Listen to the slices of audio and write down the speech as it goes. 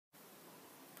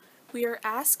We are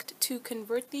asked to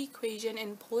convert the equation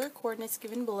in polar coordinates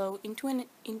given below into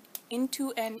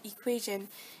an equation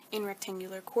in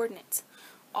rectangular coordinates.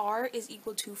 R is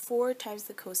equal to 4 times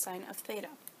the cosine of theta.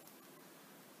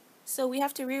 So we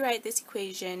have to rewrite this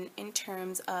equation in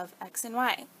terms of x and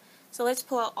y. So let's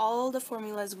pull out all the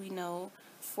formulas we know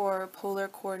for polar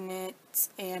coordinates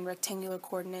and rectangular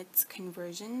coordinates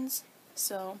conversions.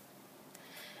 So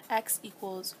x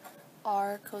equals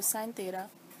r cosine theta,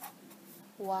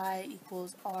 y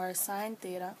equals r sine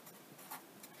theta,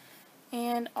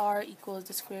 and r equals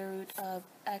the square root of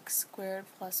x squared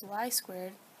plus y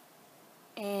squared,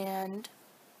 and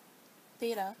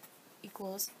theta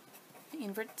equals the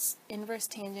inverse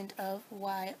tangent of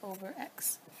y over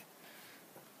x.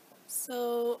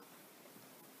 So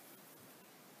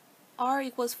r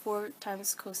equals 4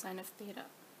 times cosine of theta.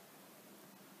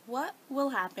 What will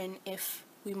happen if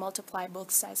we multiply both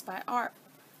sides by r?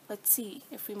 Let's see.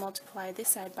 If we multiply this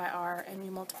side by r and we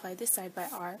multiply this side by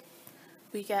r,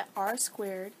 we get r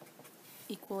squared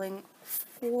equaling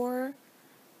 4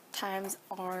 times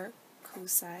r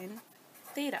cosine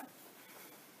theta.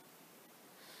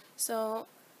 So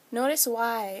notice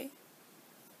why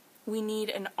we need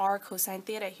an r cosine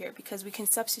theta here, because we can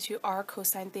substitute r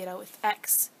cosine theta with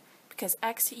x, because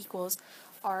x equals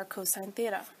r cosine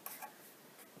theta.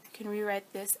 You can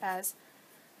rewrite this as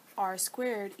r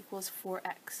squared equals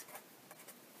 4x.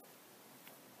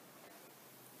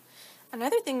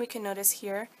 Another thing we can notice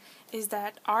here is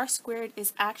that r squared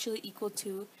is actually equal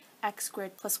to x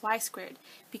squared plus y squared,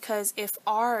 because if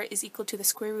r is equal to the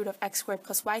square root of x squared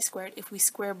plus y squared, if we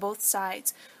square both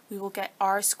sides, we will get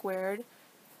r squared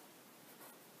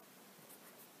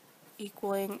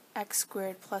equaling x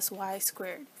squared plus y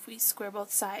squared if we square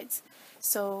both sides.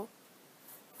 So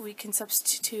we can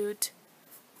substitute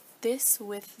this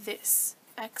with this.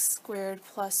 X squared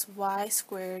plus y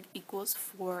squared equals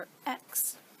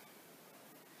 4x.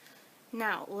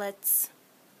 Now let's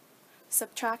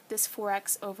subtract this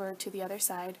 4x over to the other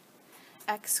side.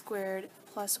 X squared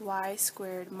plus y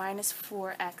squared minus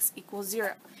 4x equals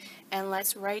 0. And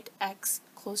let's write x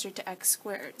closer to x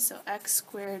squared. So x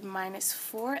squared minus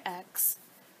 4x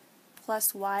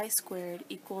plus y squared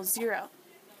equals 0.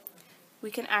 We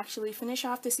can actually finish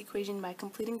off this equation by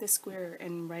completing the square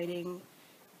and writing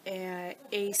an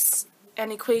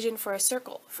equation for a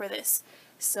circle for this.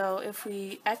 So if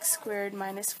we x squared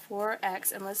minus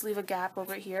 4x, and let's leave a gap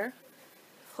over here,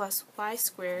 plus y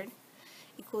squared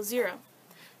equals 0.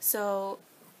 So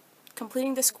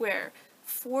completing the square,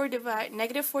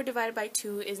 negative 4 divided by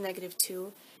 2 is negative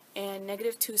 2, and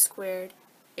negative 2 squared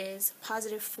is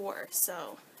positive 4.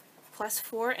 So plus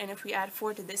 4, and if we add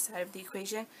 4 to this side of the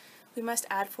equation, we must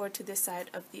add 4 to this side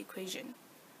of the equation.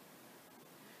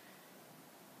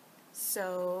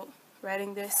 So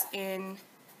writing this in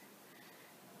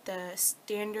the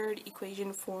standard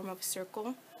equation form of a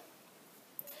circle,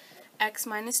 x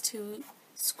minus 2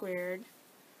 squared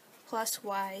plus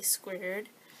y squared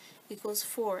equals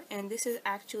 4, and this is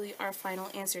actually our final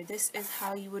answer. This is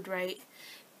how you would write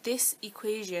this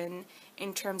equation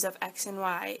in terms of x and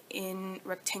y in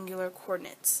rectangular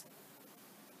coordinates.